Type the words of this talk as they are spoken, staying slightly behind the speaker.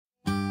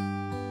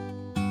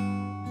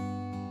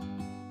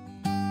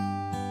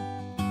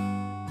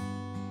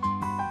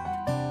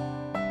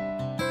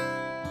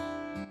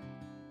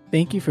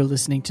Thank you for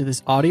listening to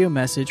this audio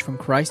message from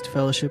Christ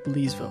Fellowship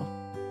Leesville.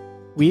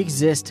 We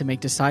exist to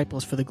make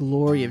disciples for the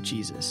glory of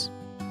Jesus.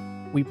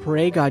 We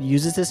pray God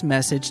uses this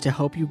message to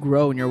help you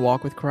grow in your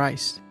walk with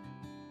Christ.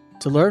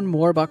 To learn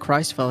more about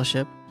Christ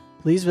Fellowship,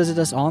 please visit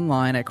us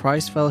online at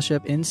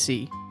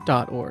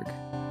christfellowshipnc.org.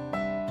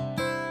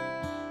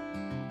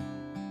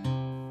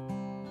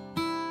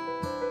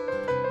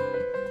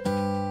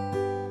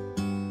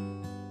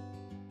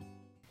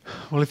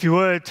 Well, if you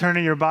would, turn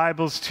in your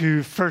Bibles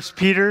to 1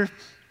 Peter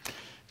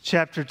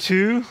chapter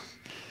 2.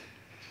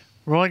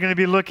 We're only going to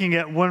be looking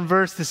at one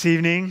verse this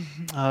evening.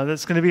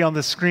 That's going to be on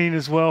the screen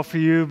as well for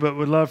you, but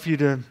would love for you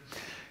to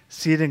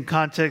see it in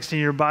context in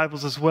your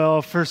Bibles as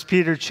well. 1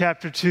 Peter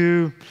chapter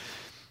 2,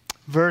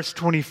 verse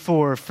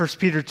 24. 1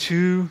 Peter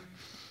 2,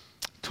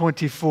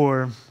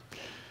 24.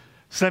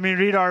 So let me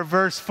read our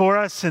verse for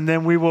us, and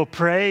then we will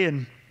pray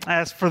and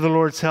ask for the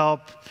Lord's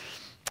help.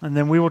 And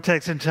then we will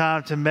take some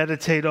time to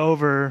meditate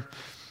over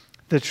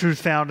the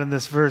truth found in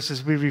this verse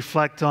as we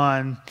reflect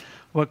on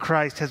what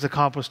Christ has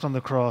accomplished on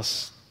the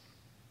cross.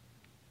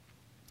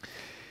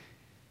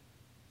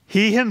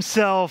 He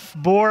himself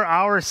bore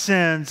our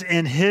sins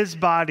in his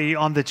body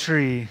on the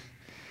tree,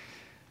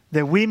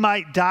 that we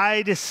might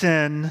die to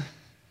sin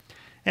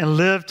and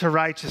live to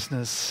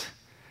righteousness.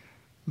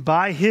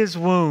 By his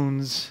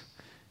wounds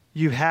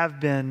you have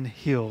been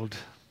healed.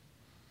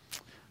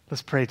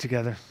 Let's pray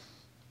together.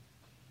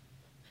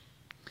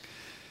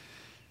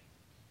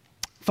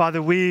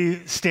 Father,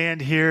 we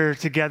stand here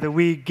together.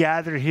 We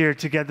gather here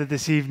together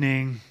this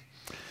evening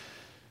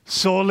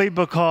solely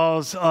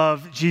because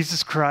of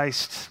Jesus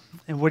Christ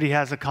and what he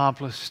has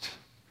accomplished.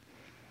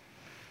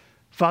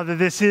 Father,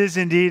 this is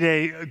indeed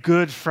a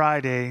Good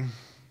Friday.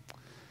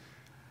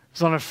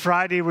 It's on a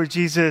Friday where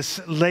Jesus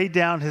laid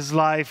down his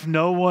life.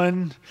 No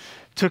one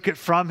took it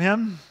from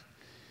him.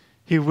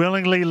 He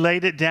willingly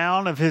laid it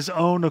down of his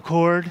own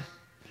accord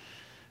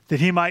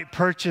that he might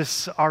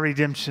purchase our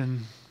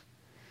redemption.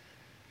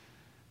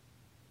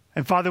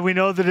 And Father, we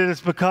know that it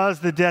is because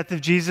of the death of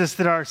Jesus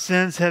that our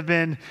sins have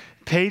been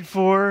paid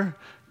for,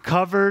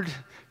 covered,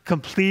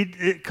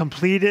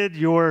 completed.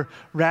 Your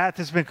wrath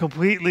has been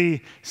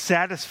completely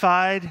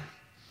satisfied.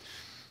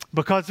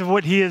 Because of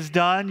what he has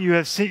done, you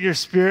have sent your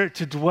Spirit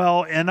to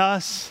dwell in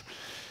us,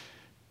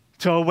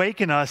 to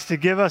awaken us, to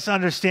give us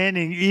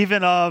understanding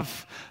even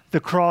of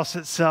the cross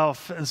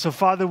itself. And so,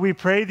 Father, we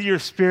pray that your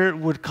Spirit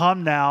would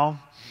come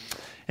now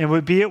and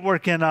would be at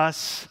work in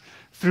us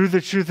through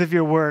the truth of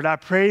your word. I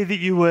pray that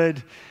you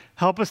would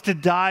help us to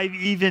dive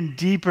even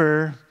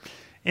deeper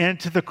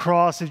into the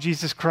cross of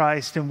Jesus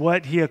Christ and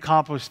what he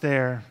accomplished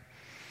there.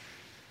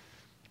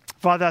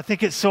 Father, I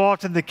think it's so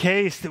often the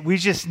case that we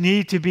just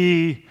need to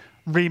be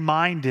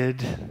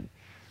reminded,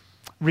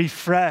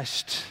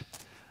 refreshed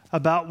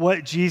about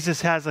what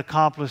Jesus has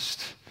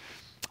accomplished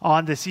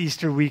on this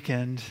Easter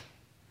weekend.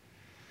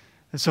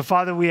 And so,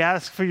 Father, we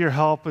ask for your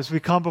help as we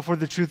come before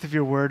the truth of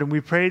your word, and we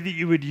pray that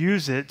you would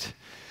use it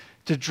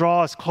to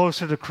draw us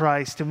closer to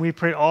Christ. And we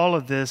pray all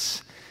of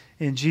this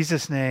in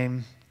Jesus'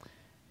 name.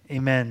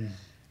 Amen.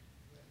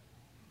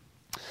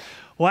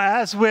 Well,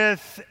 as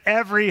with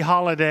every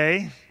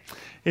holiday,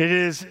 it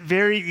is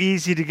very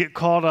easy to get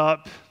caught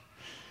up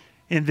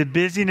in the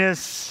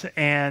busyness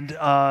and,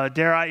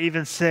 dare I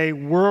even say,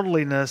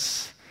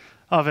 worldliness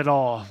of it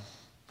all.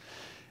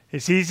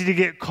 It's easy to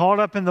get caught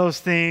up in those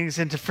things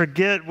and to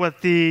forget what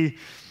the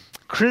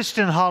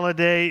Christian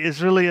holiday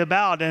is really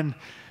about. And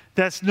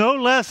that's no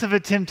less of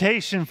a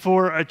temptation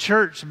for a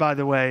church, by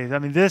the way. I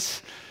mean,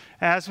 this,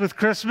 as with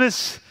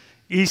Christmas,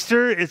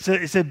 Easter, it's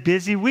a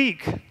busy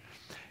week.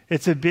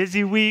 It's a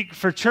busy week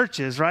for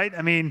churches, right?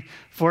 I mean,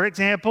 for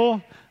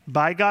example,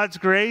 by God's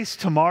grace,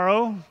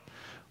 tomorrow,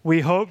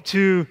 we hope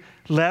to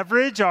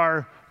leverage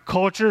our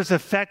culture's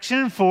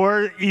affection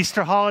for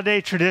Easter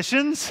holiday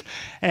traditions,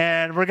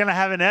 and we're going to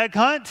have an egg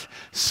hunt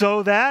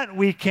so that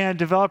we can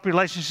develop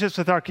relationships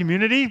with our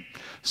community,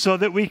 so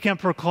that we can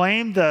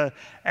proclaim the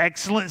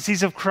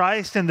excellencies of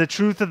Christ and the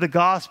truth of the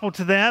gospel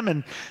to them.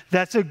 And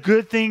that's a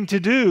good thing to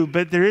do,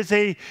 but there is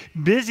a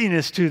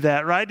busyness to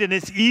that, right? And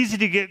it's easy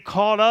to get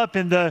caught up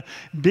in the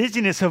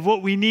busyness of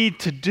what we need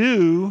to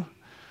do,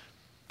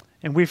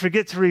 and we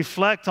forget to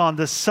reflect on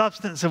the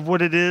substance of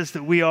what it is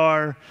that we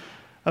are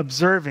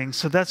observing.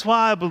 So that's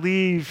why I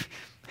believe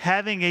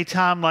having a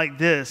time like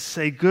this,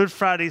 a Good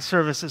Friday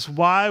service, is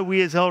why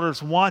we as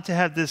elders want to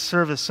have this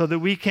service, so that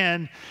we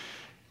can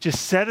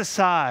just set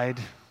aside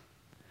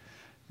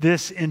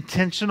this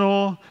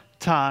intentional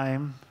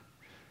time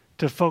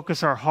to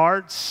focus our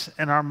hearts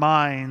and our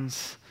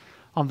minds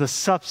on the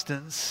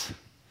substance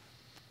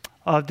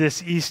of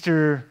this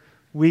Easter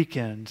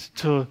weekend,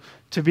 to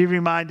be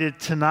reminded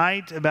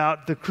tonight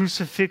about the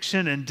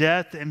crucifixion and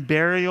death and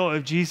burial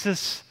of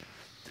Jesus.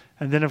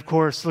 And then, of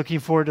course, looking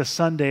forward to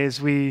Sunday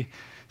as we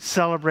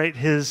celebrate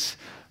his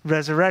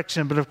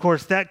resurrection. But, of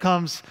course, that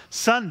comes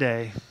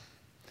Sunday.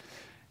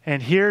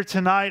 And here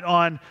tonight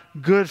on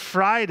Good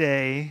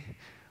Friday,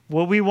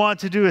 what we want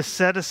to do is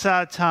set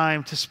aside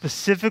time to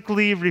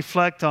specifically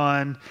reflect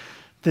on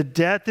the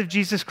death of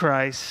Jesus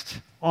Christ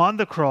on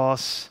the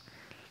cross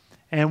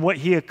and what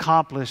he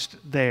accomplished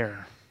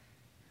there.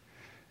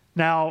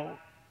 Now,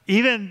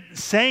 even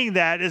saying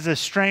that is a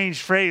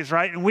strange phrase,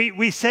 right? And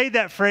we say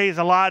that phrase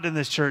a lot in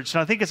this church,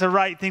 and I think it's a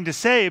right thing to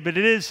say, but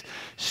it is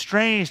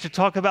strange to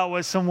talk about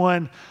what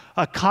someone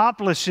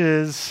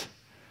accomplishes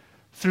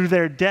through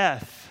their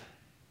death.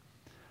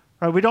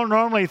 Right? We don't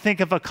normally think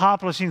of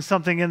accomplishing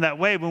something in that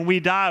way. When we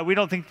die, we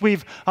don't think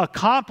we've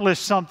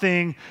accomplished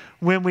something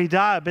when we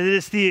die, but it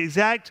is the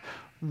exact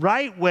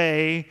right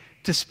way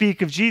to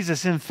speak of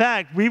Jesus. In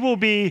fact, we will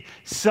be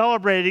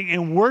celebrating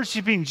and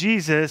worshiping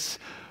Jesus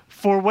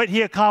for what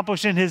he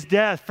accomplished in his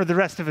death for the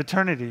rest of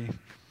eternity.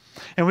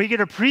 And we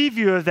get a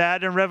preview of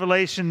that in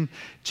Revelation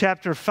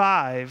chapter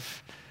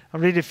 5. I'll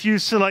read a few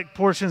select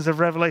portions of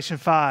Revelation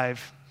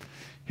 5.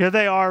 Here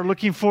they are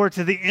looking forward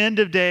to the end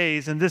of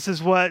days, and this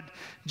is what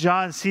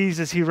John sees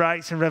as he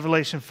writes in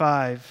Revelation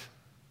 5.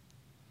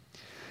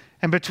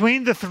 And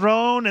between the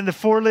throne and the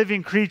four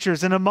living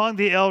creatures and among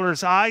the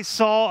elders, I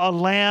saw a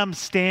lamb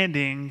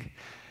standing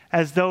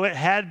as though it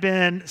had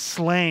been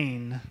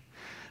slain.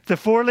 The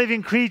four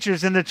living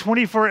creatures and the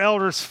 24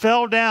 elders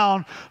fell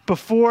down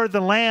before the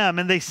Lamb,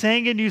 and they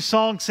sang a new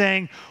song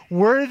saying,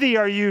 "Worthy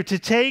are you to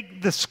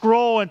take the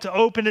scroll and to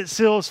open its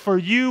seals, for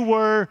you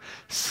were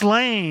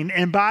slain,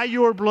 and by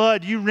your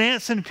blood you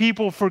ransomed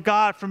people for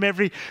God from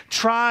every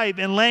tribe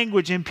and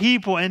language and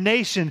people and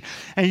nation,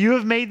 and you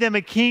have made them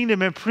a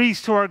kingdom and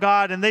priests to our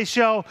God, and they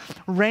shall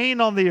reign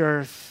on the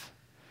earth."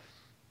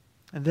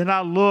 And then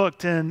I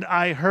looked and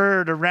I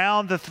heard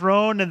around the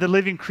throne and the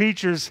living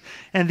creatures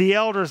and the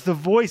elders the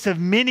voice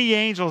of many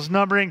angels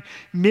numbering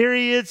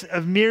myriads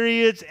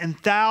and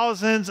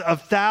thousands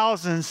of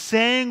thousands,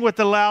 saying with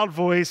a loud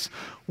voice,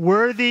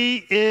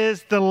 "Worthy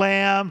is the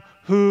Lamb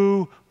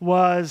who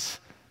was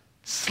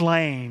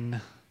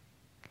slain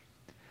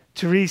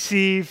to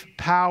receive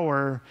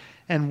power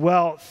and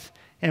wealth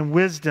and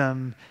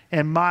wisdom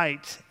and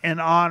might and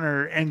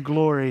honor and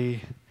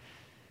glory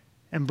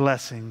and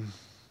blessing."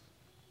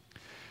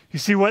 You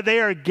see, what they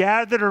are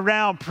gathered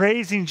around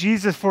praising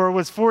Jesus for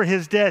was for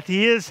his death.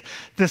 He is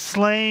the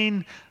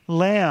slain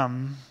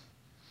lamb.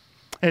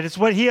 And it's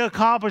what he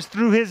accomplished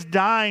through his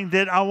dying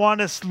that I want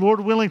us,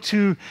 Lord willing,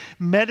 to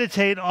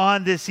meditate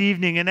on this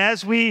evening. And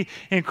as we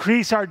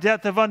increase our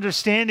depth of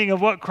understanding of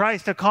what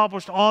Christ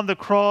accomplished on the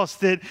cross,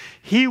 that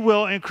he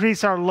will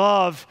increase our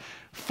love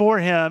for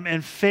him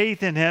and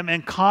faith in him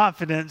and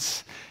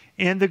confidence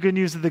in the good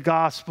news of the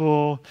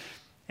gospel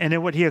and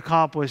in what he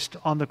accomplished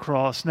on the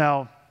cross.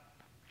 Now,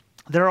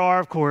 there are,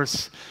 of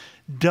course,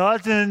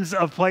 dozens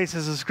of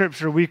places of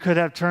Scripture we could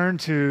have turned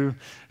to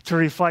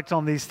reflect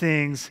on these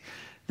things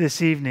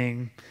this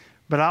evening.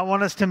 But I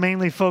want us to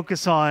mainly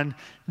focus on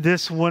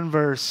this one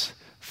verse,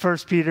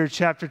 1 Peter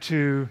chapter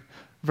 2,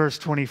 verse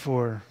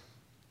 24.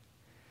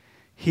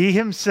 He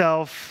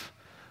himself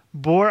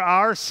bore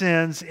our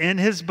sins in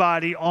his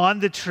body on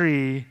the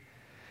tree,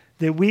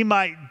 that we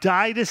might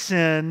die to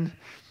sin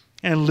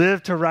and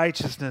live to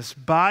righteousness.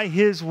 By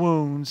his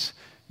wounds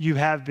you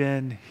have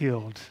been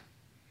healed.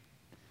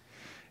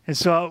 And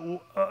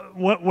so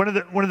one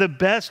of the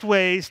best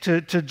ways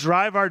to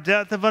drive our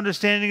depth of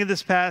understanding of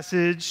this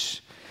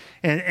passage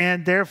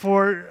and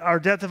therefore our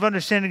depth of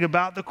understanding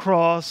about the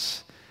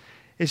cross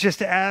is just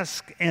to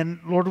ask and,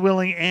 Lord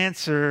willing,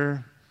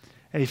 answer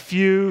a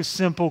few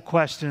simple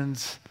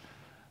questions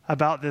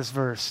about this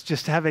verse.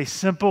 Just to have a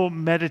simple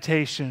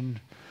meditation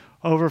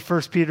over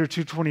 1 Peter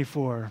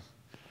 2:24.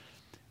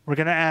 We're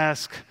going to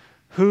ask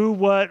who,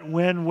 what,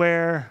 when,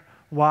 where,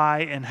 why,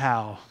 and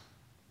how.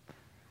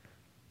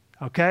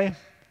 Okay?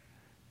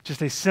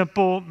 Just a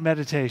simple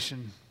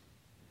meditation.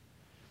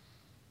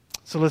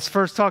 So let's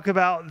first talk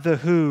about the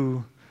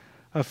who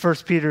of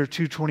 1 Peter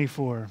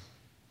 2:24.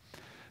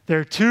 There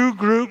are two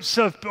groups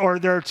of, or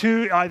there are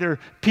two either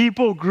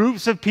people,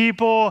 groups of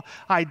people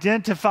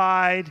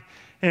identified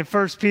in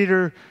 1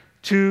 Peter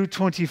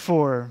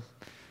 2:24.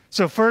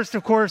 So first,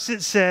 of course,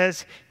 it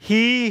says,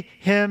 he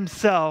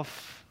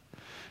himself.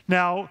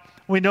 Now,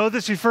 we know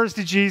this refers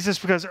to Jesus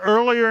because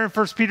earlier in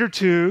 1 Peter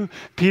 2,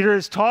 Peter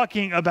is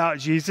talking about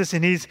Jesus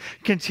and he's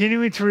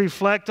continuing to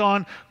reflect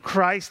on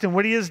Christ and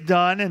what he has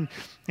done.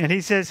 And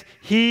he says,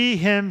 he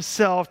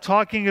himself,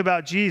 talking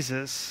about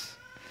Jesus.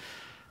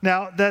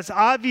 Now, that's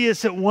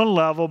obvious at one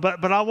level,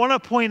 but I want to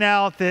point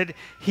out that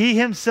he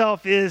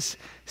himself is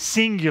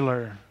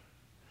singular.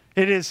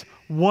 It is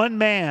one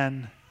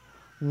man,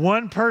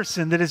 one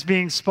person that is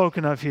being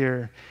spoken of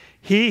here.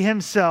 He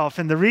himself.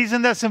 And the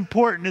reason that's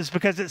important is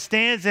because it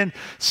stands in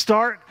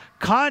stark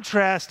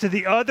contrast to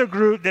the other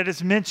group that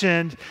is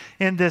mentioned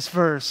in this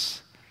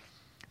verse.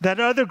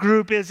 That other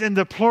group is in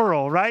the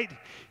plural, right?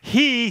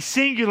 He,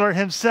 singular,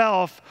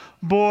 himself,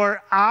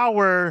 bore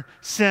our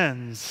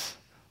sins.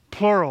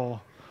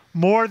 Plural.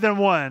 More than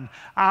one.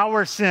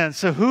 Our sins.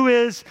 So who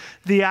is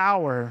the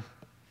our?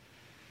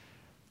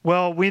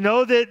 Well, we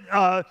know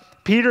that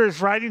Peter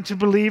is writing to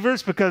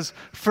believers because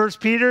 1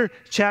 Peter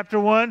chapter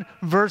 1,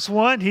 verse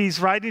 1,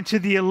 he's writing to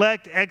the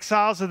elect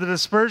exiles of the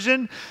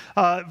dispersion.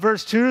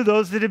 Verse 2,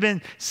 those that have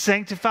been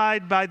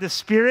sanctified by the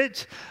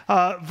Spirit.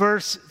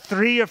 Verse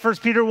 3 of 1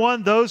 Peter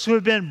 1, those who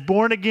have been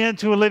born again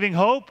to a living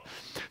hope.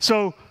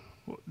 So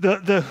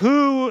the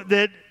who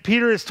that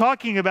Peter is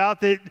talking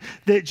about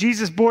that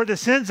Jesus bore the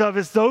sins of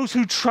is those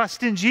who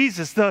trust in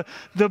Jesus, the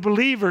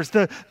believers,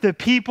 the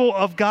people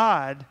of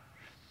God.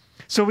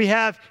 So we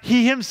have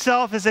he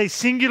himself as a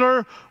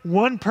singular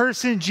one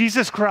person,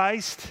 Jesus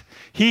Christ.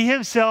 He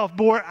himself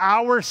bore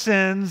our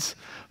sins,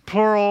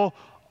 plural,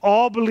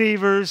 all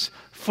believers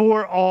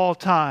for all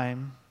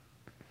time.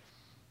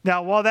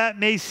 Now, while that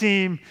may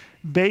seem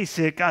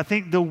basic, I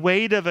think the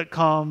weight of it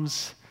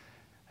comes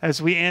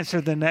as we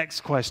answer the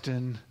next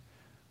question,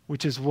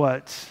 which is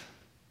what?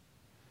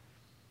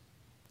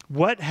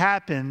 What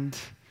happened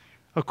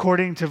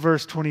according to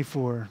verse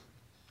 24?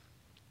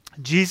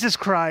 Jesus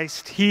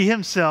Christ, he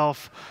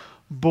himself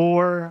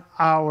bore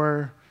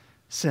our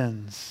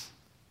sins.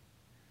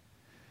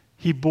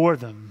 He bore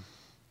them.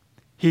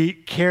 He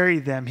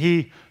carried them.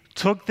 He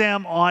took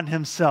them on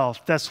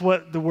himself. That's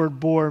what the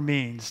word bore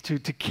means, to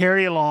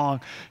carry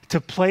along,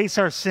 to place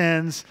our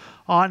sins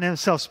on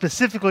himself.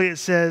 Specifically, it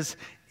says,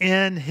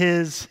 in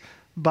his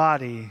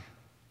body.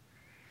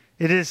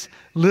 It is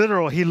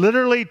literal. He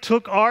literally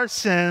took our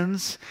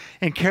sins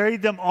and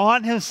carried them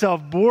on himself,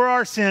 bore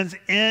our sins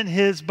in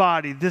his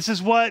body. This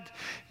is what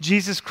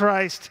Jesus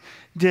Christ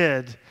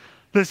did.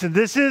 Listen,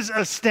 this is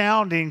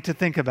astounding to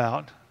think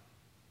about,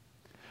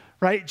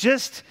 right?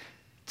 Just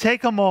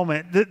take a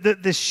moment.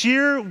 The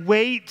sheer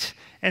weight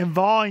and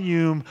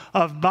volume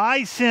of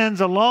my sins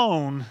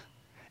alone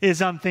is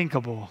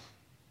unthinkable.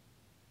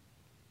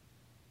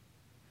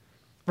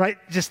 Right?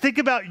 Just think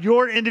about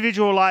your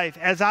individual life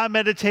as I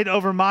meditate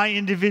over my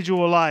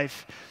individual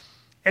life.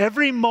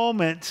 Every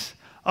moment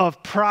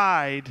of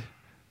pride,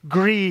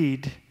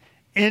 greed,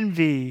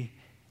 envy,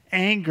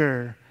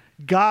 anger,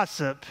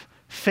 gossip,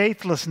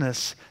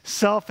 faithlessness,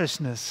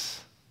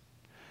 selfishness,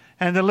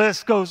 and the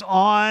list goes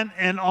on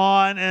and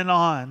on and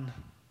on.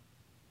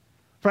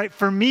 Right?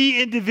 For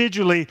me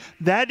individually,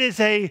 that is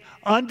a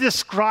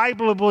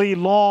undescribably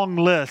long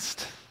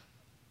list.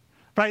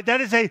 Right?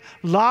 That is a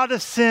lot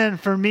of sin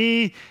for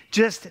me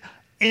just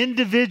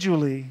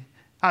individually.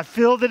 I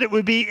feel that it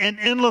would be an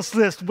endless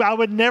list. I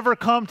would never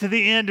come to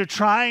the end of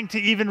trying to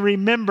even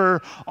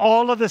remember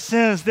all of the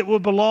sins that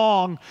would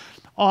belong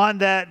on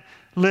that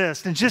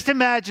list. And just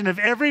imagine if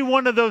every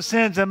one of those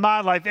sins in my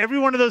life, every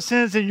one of those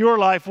sins in your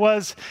life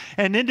was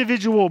an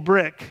individual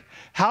brick.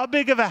 How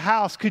big of a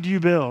house could you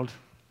build?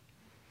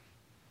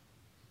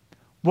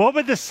 What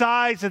would the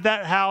size of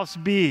that house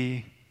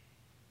be?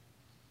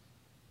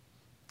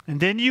 And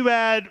then you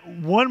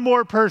add one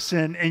more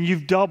person and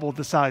you've doubled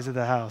the size of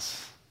the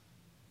house.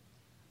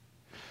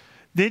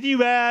 Then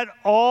you add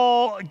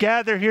all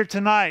gather here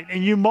tonight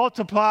and you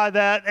multiply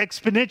that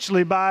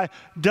exponentially by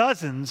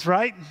dozens,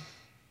 right?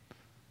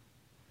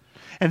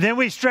 And then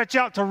we stretch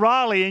out to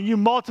Raleigh and you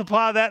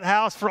multiply that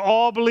house for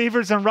all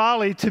believers in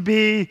Raleigh to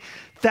be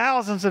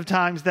thousands of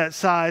times that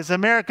size.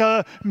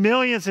 America,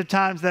 millions of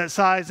times that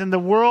size. And the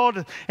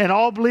world and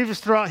all believers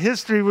throughout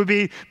history would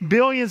be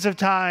billions of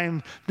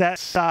times that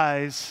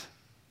size.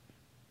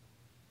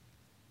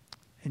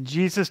 And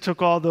Jesus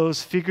took all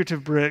those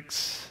figurative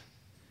bricks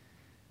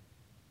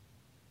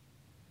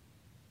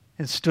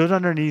and stood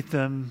underneath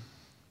them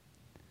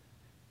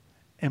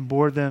and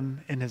bore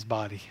them in his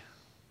body.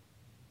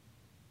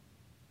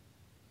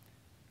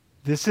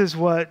 This is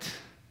what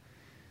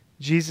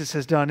Jesus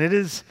has done. It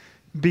is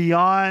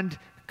beyond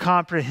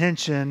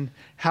comprehension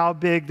how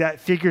big that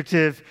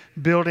figurative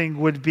building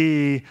would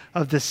be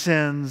of the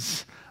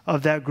sins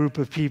of that group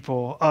of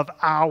people, of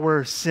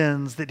our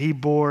sins that he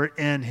bore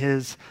in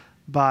his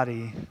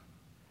body.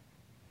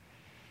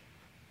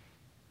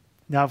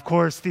 Now, of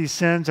course, these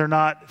sins are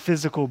not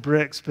physical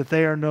bricks, but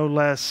they are no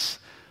less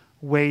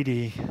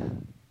weighty.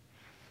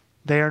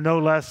 They are no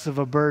less of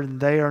a burden.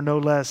 They are no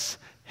less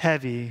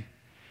heavy.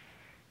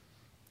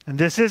 And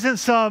this isn't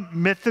some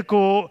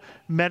mythical,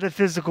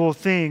 metaphysical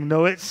thing.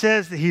 No, it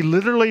says that he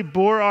literally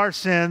bore our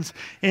sins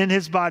in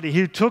his body.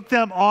 He took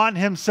them on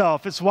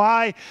himself. It's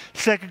why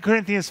 2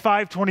 Corinthians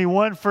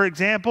 5:21, for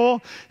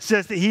example,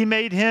 says that he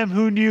made him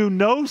who knew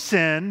no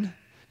sin,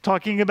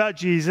 talking about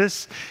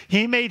Jesus,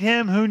 he made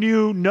him who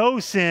knew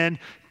no sin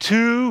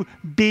to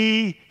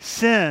be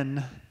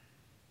sin,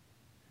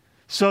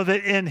 so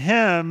that in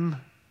him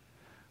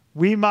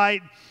we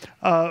might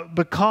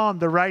become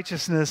the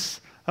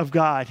righteousness of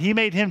God. He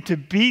made him to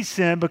be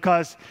sin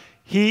because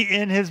he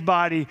in his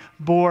body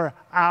bore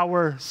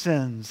our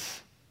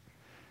sins.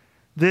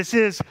 This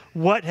is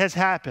what has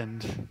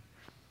happened.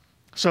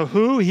 So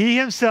he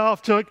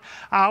himself took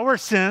our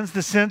sins,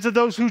 the sins of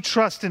those who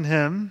trust in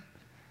him,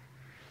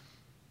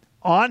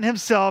 on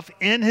himself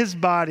in his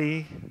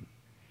body.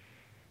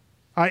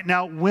 All right,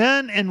 now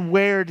when and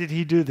where did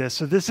he do this?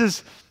 So this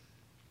is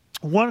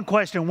one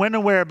question, when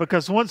and where,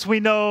 because once we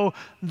know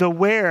the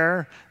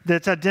where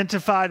that's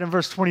identified in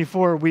verse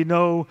 24, we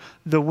know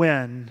the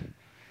when.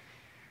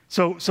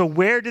 So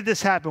where did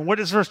this happen? What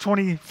does verse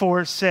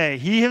 24 say?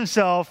 He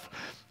himself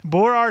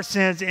bore our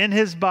sins in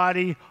his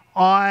body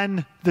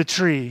on the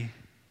tree.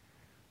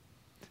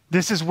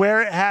 This is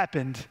where it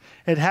happened.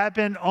 It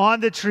happened on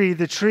the tree.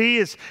 The tree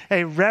is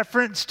a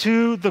reference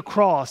to the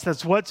cross.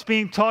 That's what's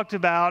being talked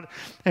about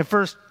in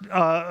 1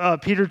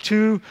 Peter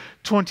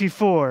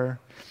 2:24.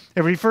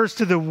 It refers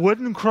to the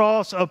wooden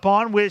cross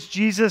upon which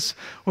Jesus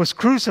was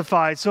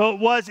crucified. So it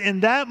was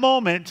in that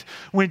moment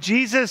when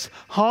Jesus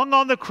hung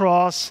on the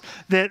cross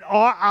that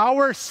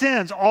our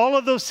sins, all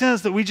of those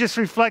sins that we just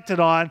reflected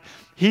on,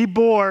 he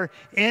bore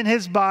in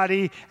his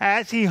body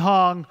as he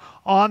hung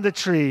on the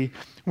tree.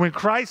 When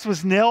Christ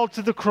was nailed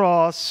to the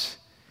cross,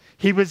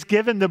 he was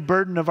given the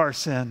burden of our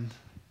sin.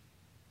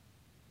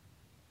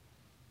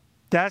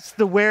 That's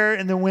the where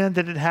and the when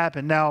that it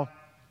happened. Now,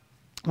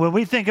 when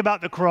we think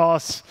about the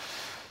cross,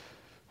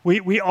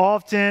 we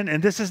often,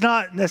 and this is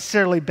not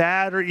necessarily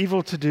bad or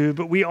evil to do,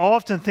 but we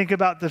often think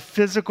about the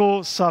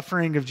physical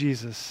suffering of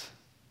Jesus.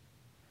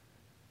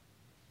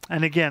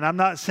 And again, I'm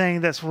not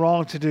saying that's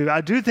wrong to do.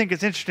 I do think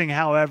it's interesting,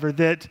 however,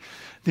 that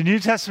the New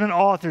Testament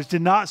authors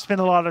did not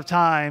spend a lot of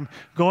time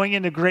going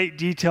into great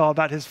detail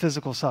about his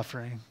physical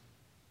suffering.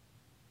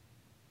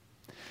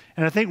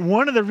 And I think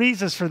one of the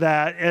reasons for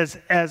that is,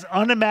 as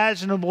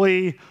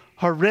unimaginably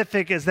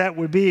horrific as that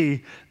would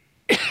be,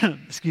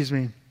 excuse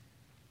me,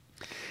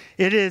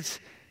 it is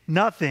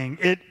nothing.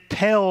 It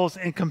pales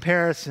in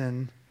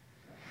comparison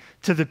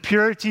to the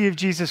purity of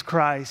Jesus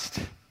Christ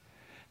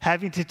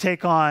having to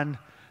take on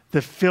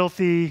the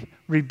filthy,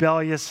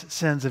 rebellious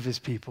sins of his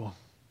people.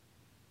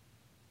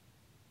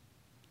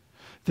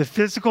 The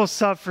physical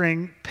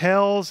suffering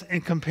pales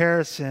in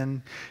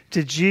comparison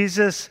to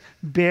Jesus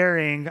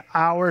bearing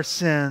our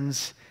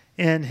sins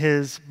in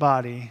his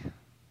body.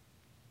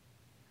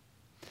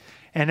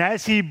 And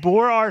as he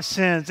bore our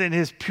sins in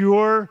his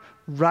pure,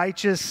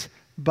 righteous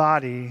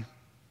body,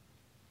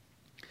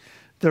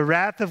 the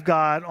wrath of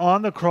God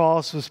on the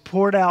cross was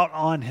poured out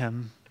on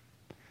him.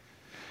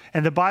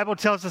 And the Bible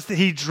tells us that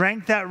he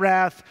drank that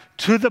wrath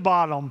to the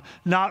bottom.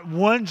 Not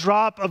one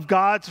drop of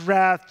God's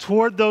wrath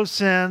toward those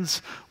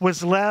sins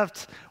was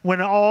left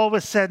when all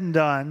was said and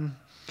done.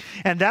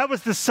 And that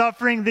was the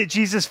suffering that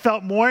Jesus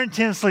felt more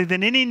intensely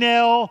than any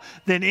nail,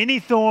 than any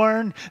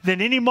thorn, than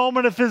any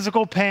moment of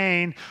physical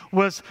pain,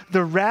 was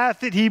the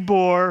wrath that he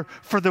bore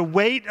for the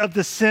weight of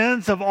the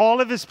sins of all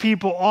of his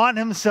people on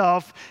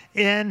himself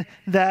in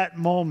that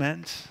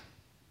moment.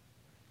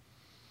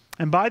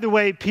 And by the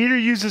way, Peter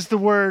uses the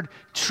word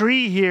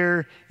tree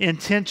here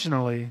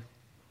intentionally.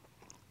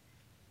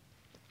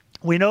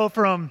 We know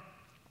from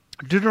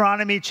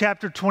Deuteronomy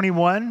chapter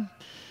 21,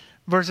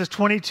 verses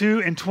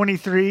 22 and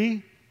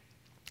 23,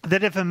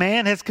 that if a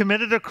man has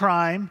committed a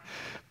crime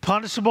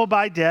punishable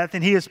by death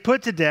and he is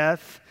put to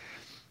death,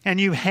 and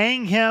you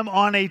hang him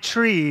on a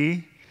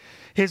tree,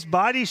 his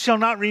body shall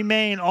not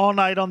remain all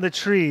night on the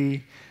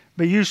tree,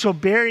 but you shall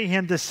bury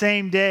him the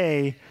same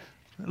day.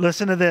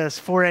 Listen to this.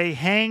 For a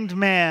hanged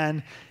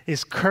man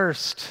is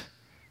cursed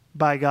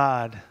by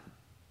God.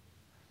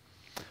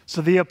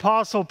 So the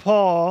Apostle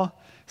Paul,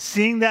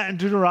 seeing that in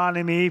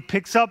Deuteronomy,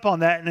 picks up on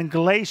that. And in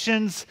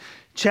Galatians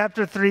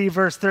chapter 3,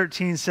 verse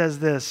 13 says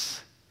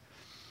this: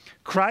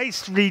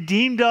 Christ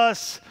redeemed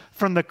us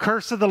from the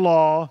curse of the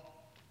law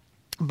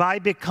by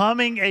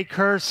becoming a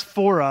curse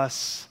for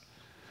us.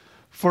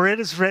 For it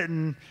is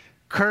written,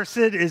 cursed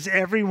is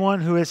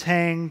everyone who is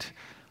hanged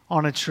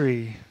on a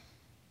tree.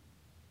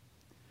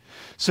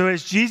 So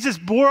as Jesus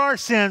bore our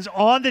sins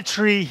on the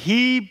tree,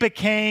 he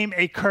became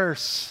a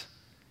curse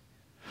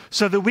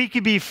so that we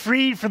could be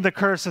freed from the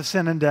curse of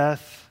sin and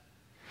death.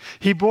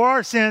 He bore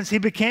our sins. He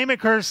became a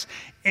curse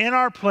in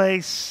our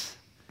place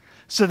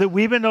so that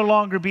we would no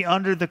longer be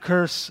under the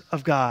curse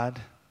of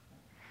God.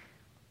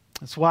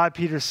 That's why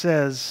Peter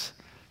says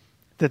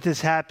that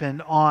this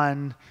happened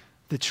on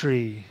the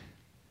tree.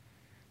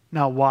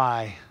 Now,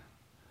 why?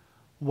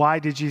 Why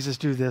did Jesus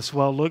do this?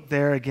 Well, look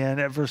there again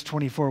at verse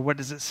 24. What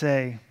does it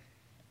say?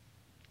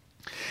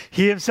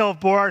 He himself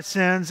bore our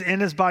sins in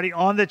his body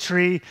on the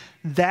tree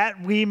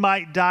that we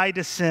might die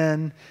to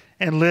sin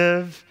and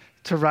live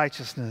to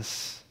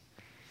righteousness.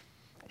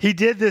 He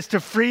did this to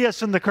free us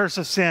from the curse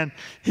of sin.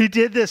 He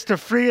did this to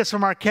free us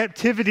from our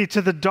captivity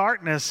to the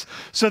darkness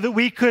so that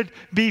we could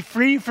be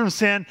free from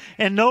sin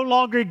and no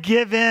longer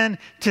give in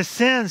to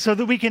sin, so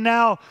that we can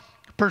now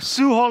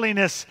pursue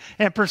holiness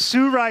and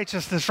pursue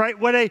righteousness, right?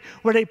 What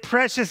a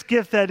precious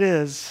gift that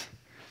is.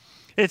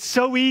 It's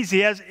so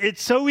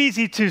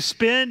easy to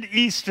spend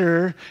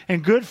Easter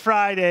and Good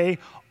Friday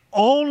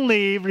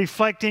only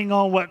reflecting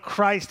on what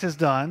Christ has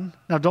done.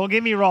 Now, don't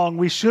get me wrong,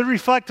 we should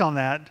reflect on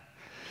that.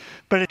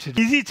 But it's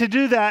easy to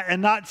do that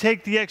and not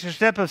take the extra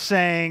step of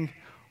saying,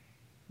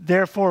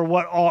 therefore,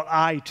 what ought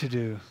I to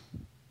do?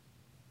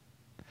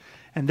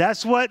 And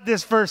that's what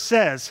this verse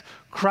says.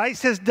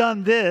 Christ has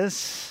done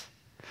this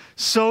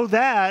so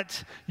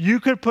that you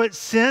could put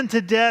sin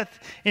to death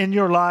in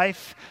your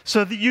life,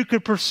 so that you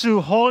could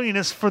pursue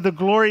holiness for the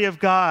glory of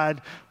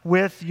God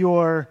with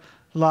your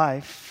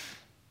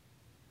life.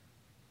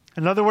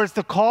 In other words,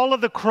 the call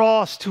of the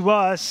cross to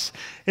us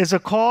is a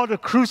call to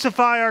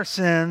crucify our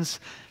sins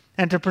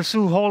and to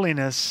pursue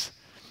holiness.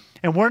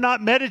 And we're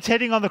not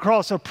meditating on the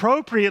cross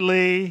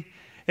appropriately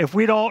if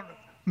we don't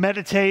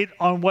meditate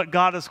on what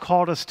God has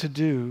called us to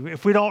do.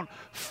 If we don't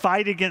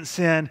fight against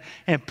sin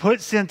and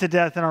put sin to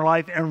death in our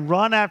life and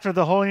run after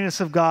the holiness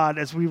of God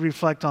as we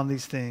reflect on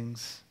these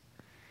things.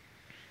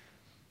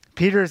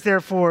 Peter is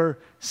therefore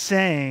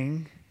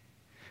saying,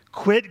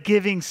 quit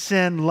giving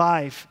sin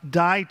life,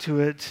 die to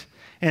it,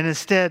 and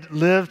instead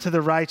live to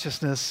the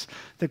righteousness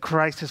that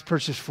Christ has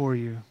purchased for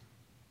you.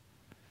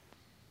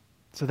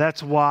 So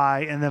that's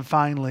why, and then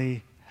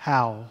finally,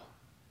 how.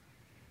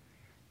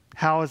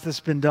 How has this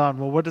been done?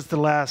 Well, what does the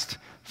last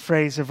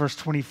phrase of verse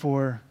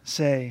 24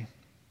 say?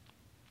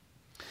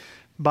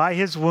 By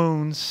his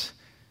wounds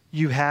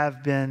you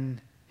have been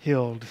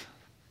healed.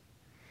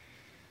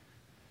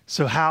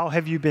 So how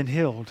have you been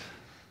healed?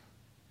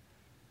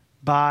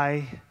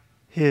 By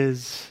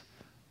his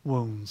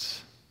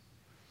wounds.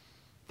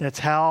 That's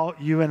how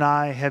you and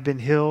I have been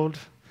healed.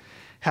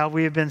 How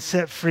we have been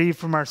set free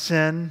from our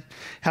sin,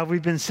 how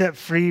we've been set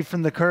free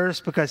from the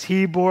curse because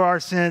he bore our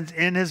sins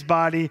in his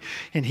body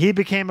and he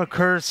became a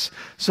curse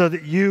so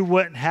that you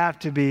wouldn't have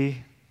to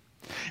be.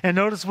 And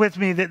notice with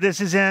me that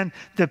this is in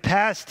the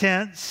past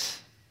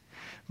tense.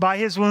 By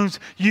his wounds,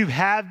 you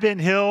have been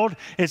healed.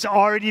 It's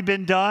already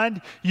been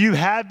done. You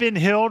have been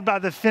healed by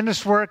the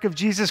finished work of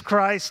Jesus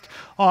Christ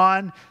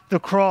on the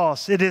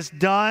cross. It is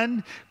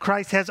done.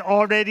 Christ has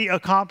already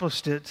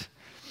accomplished it.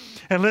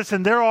 And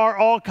listen, there are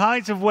all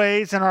kinds of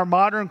ways in our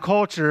modern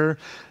culture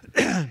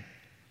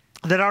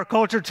that our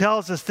culture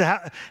tells us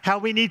how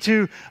we need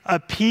to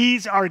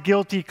appease our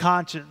guilty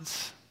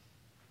conscience.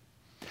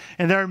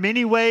 And there are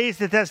many ways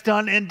that that's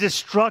done in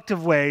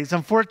destructive ways.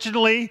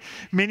 Unfortunately,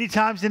 many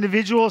times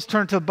individuals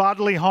turn to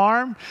bodily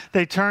harm.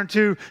 They turn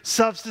to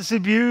substance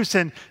abuse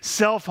and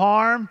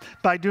self-harm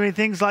by doing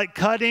things like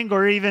cutting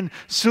or even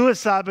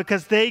suicide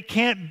because they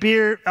can't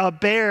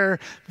bear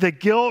the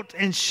guilt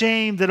and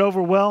shame that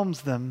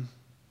overwhelms them.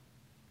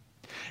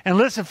 And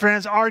listen,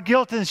 friends, our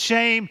guilt and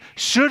shame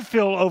should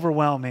feel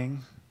overwhelming.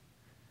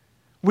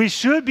 We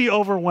should be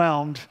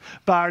overwhelmed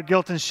by our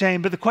guilt and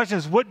shame. But the question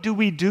is, what do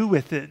we do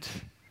with it?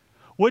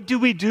 What do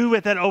we do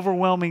with that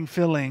overwhelming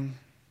feeling?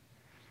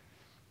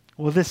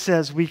 Well, this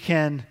says we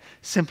can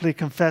simply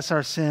confess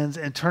our sins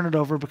and turn it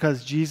over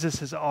because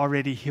Jesus has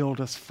already healed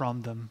us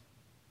from them.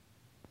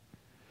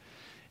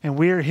 And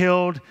we are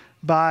healed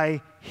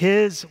by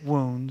his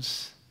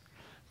wounds.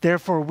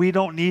 Therefore, we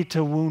don't need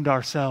to wound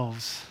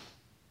ourselves.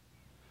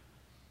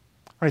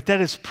 Right,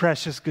 that is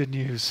precious good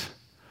news.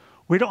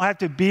 We don't have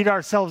to beat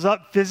ourselves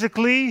up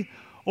physically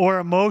or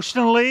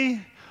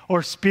emotionally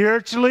or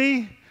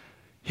spiritually.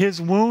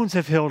 His wounds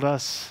have healed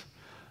us.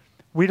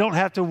 We don't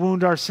have to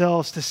wound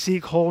ourselves to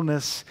seek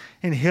wholeness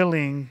and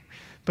healing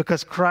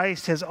because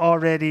Christ has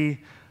already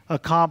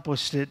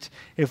accomplished it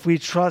if we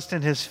trust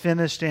in his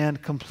finished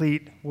and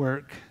complete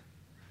work.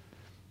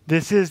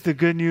 This is the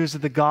good news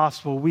of the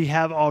gospel. We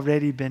have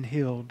already been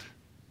healed.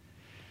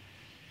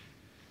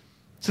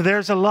 So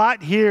there's a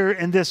lot here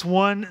in this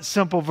one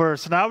simple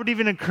verse. And I would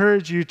even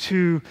encourage you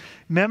to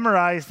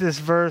memorize this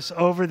verse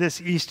over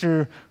this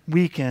Easter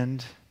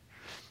weekend.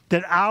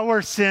 That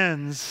our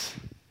sins,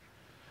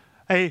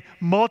 a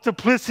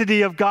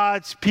multiplicity of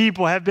God's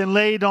people, have been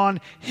laid on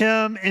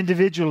him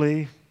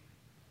individually.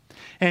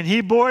 And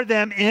he bore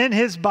them in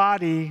his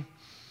body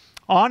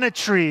on a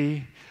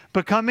tree,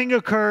 becoming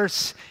a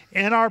curse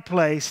in our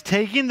place,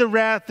 taking the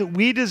wrath that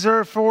we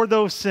deserve for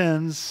those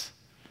sins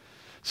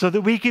so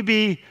that we could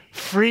be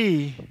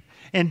free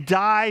and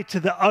die to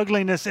the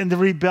ugliness and the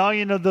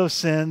rebellion of those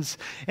sins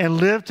and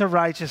live to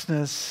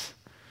righteousness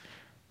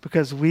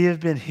because we have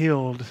been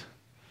healed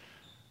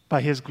by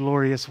his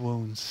glorious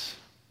wounds.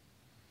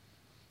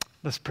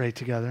 Let's pray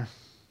together.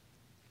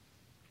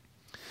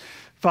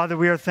 Father,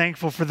 we are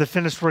thankful for the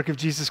finished work of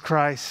Jesus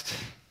Christ.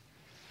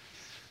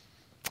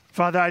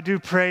 Father, I do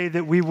pray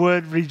that we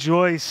would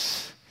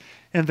rejoice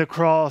in the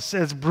cross,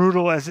 as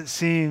brutal as it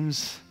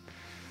seems.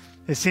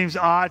 It seems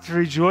odd to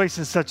rejoice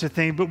in such a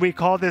thing, but we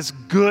call this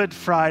Good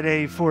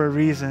Friday for a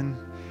reason.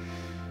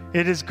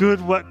 It is good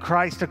what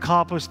Christ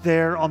accomplished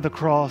there on the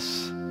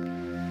cross.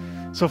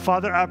 So,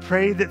 Father, I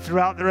pray that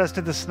throughout the rest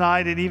of this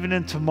night and even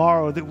in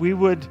tomorrow that we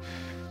would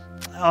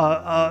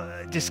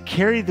just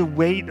carry the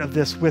weight of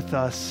this with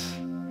us.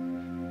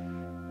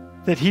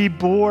 That he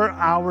bore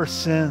our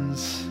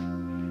sins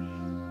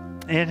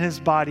in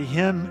his body.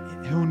 Him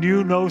who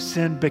knew no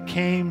sin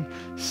became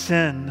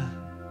sin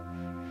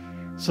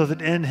so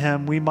that in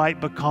him we might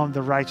become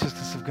the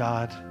righteousness of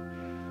God.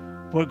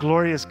 What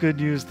glorious good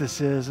news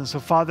this is. And so,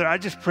 Father, I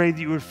just pray that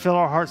you would fill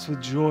our hearts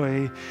with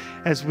joy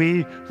as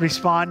we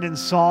respond in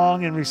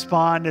song and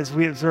respond as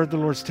we observe the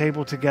Lord's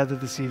table together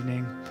this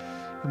evening.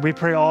 And we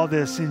pray all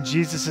this in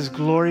Jesus'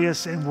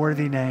 glorious and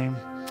worthy name.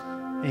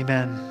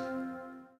 Amen.